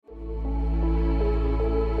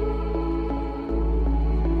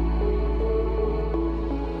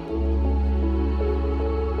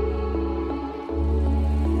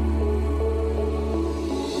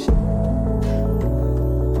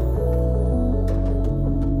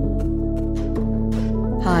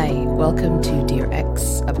Hi, welcome to Dear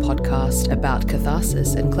Ex, a podcast about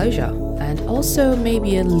catharsis and closure, and also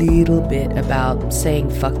maybe a little bit about saying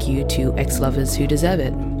fuck you to ex-lovers who deserve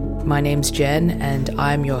it. My name's Jen, and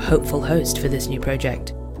I'm your hopeful host for this new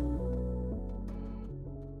project.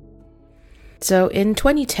 So in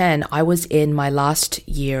 2010, I was in my last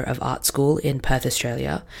year of art school in Perth,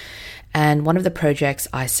 Australia, and one of the projects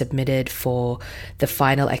I submitted for the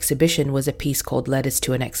final exhibition was a piece called Letters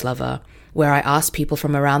to an Ex-Lover, where I asked people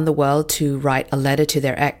from around the world to write a letter to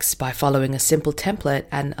their ex by following a simple template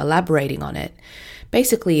and elaborating on it.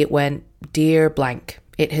 Basically, it went, "Dear blank,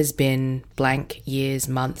 it has been blank years,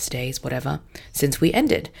 months, days, whatever, since we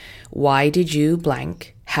ended. Why did you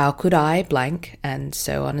blank? How could I blank?" And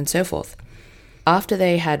so on and so forth. After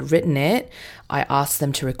they had written it, I asked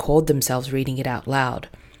them to record themselves reading it out loud.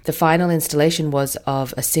 The final installation was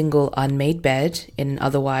of a single unmade bed in an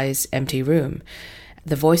otherwise empty room.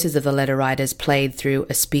 The voices of the letter writers played through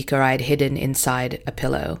a speaker I'd hidden inside a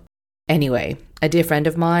pillow. Anyway, a dear friend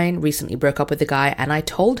of mine recently broke up with a guy, and I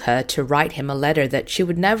told her to write him a letter that she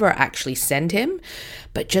would never actually send him,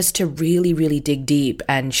 but just to really, really dig deep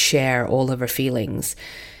and share all of her feelings.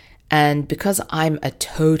 And because I'm a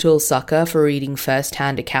total sucker for reading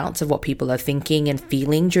first-hand accounts of what people are thinking and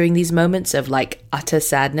feeling during these moments of utter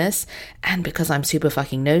sadness, and because I'm super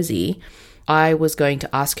fucking nosy, I was going to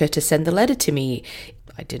ask her to send the letter to me.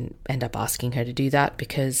 I didn't end up asking her to do that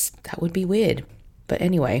because that would be weird. But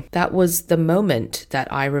anyway, that was the moment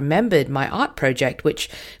that I remembered my art project, which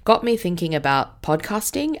got me thinking about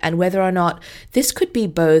podcasting and whether or not this could be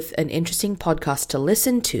both an interesting podcast to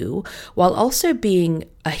listen to while also being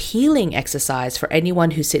a healing exercise for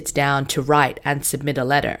anyone who sits down to write and submit a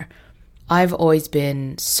letter. I've always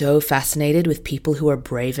been so fascinated with people who are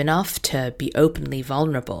brave enough to be openly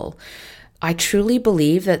vulnerable. I truly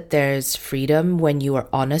believe that there's freedom when you are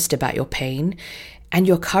honest about your pain, and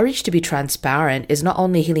your courage to be transparent is not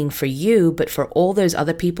only healing for you, but for all those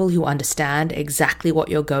other people who understand exactly what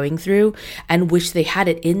you're going through and wish they had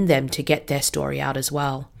it in them to get their story out as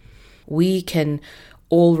well. We can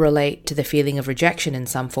all relate to the feeling of rejection in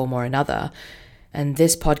some form or another, and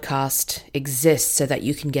this podcast exists so that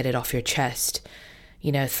you can get it off your chest.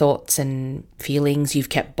 You know, thoughts and feelings you've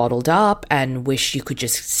kept bottled up and wish you could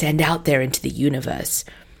just send out there into the universe.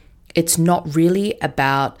 It's not really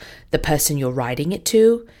about the person you're writing it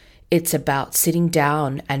to. It's about sitting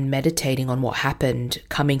down and meditating on what happened,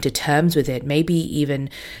 coming to terms with it, maybe even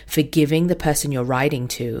forgiving the person you're writing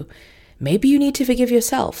to. Maybe you need to forgive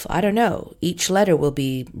yourself. I don't know. Each letter will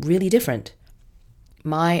be really different.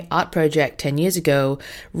 My art project 10 years ago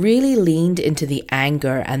really leaned into the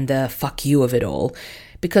anger and the fuck you of it all,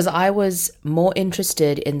 because I was more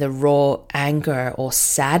interested in the raw anger or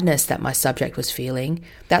sadness that my subject was feeling.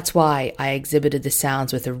 That's why I exhibited the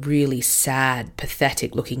sounds with a really sad,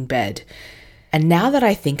 pathetic looking bed. And now that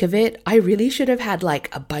I think of it, I really should have had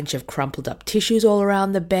a bunch of crumpled up tissues all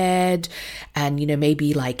around the bed and,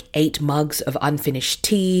 maybe 8 mugs of unfinished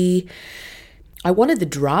tea. I wanted the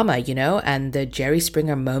drama, and the Jerry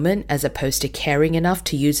Springer moment, as opposed to caring enough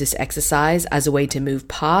to use this exercise as a way to move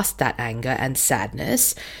past that anger and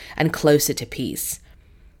sadness and closer to peace.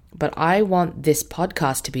 But I want this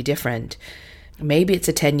podcast to be different. Maybe it's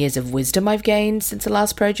the 10 years of wisdom I've gained since the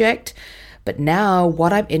last project, but now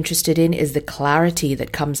what I'm interested in is the clarity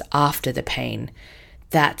that comes after the pain.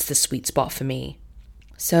 That's the sweet spot for me.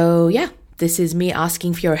 So yeah, this is me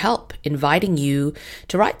asking for your help, inviting you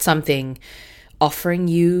to write something, offering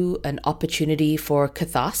you an opportunity for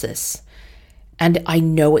catharsis. And I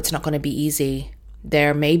know it's not going to be easy.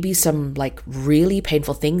 There may be some really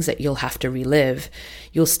painful things that you'll have to relive.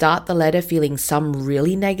 You'll start the letter feeling some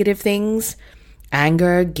really negative things,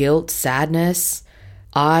 anger, guilt, sadness.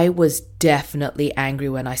 I was definitely angry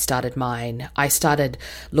when I started mine. I started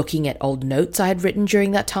looking at old notes I had written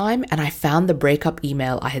during that time, and I found the breakup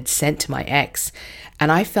email I had sent to my ex,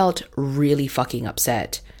 and I felt really fucking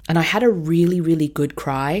upset. And I had a really, really good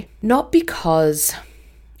cry, not because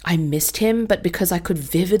I missed him, but because I could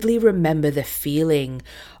vividly remember the feeling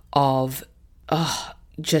of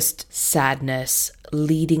just sadness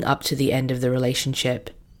leading up to the end of the relationship.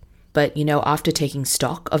 But, after taking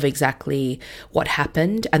stock of exactly what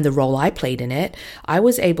happened and the role I played in it, I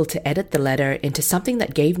was able to edit the letter into something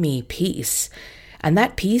that gave me peace. And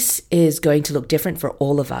that peace is going to look different for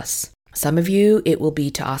all of us. Some of you, it will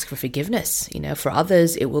be to ask for forgiveness. For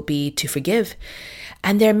others, it will be to forgive.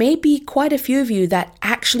 And there may be quite a few of you that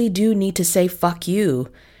actually do need to say fuck you.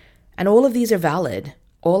 And all of these are valid.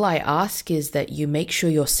 All I ask is that you make sure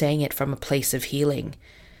you're saying it from a place of healing.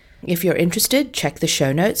 If you're interested, check the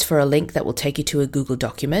show notes for a link that will take you to a Google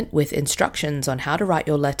document with instructions on how to write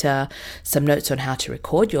your letter, some notes on how to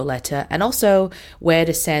record your letter, and also where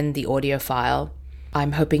to send the audio file.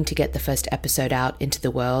 I'm hoping to get the first episode out into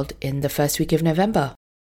the world in the first week of November.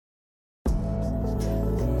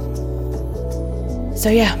 So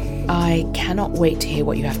yeah, I cannot wait to hear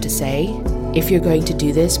what you have to say. If you're going to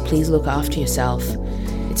do this, please look after yourself.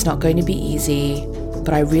 It's not going to be easy,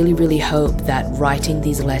 but I really, really hope that writing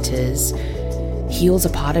these letters heals a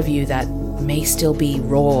part of you that may still be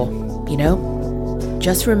raw, you know?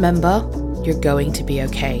 Just remember, you're going to be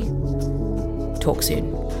okay. Talk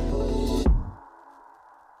soon.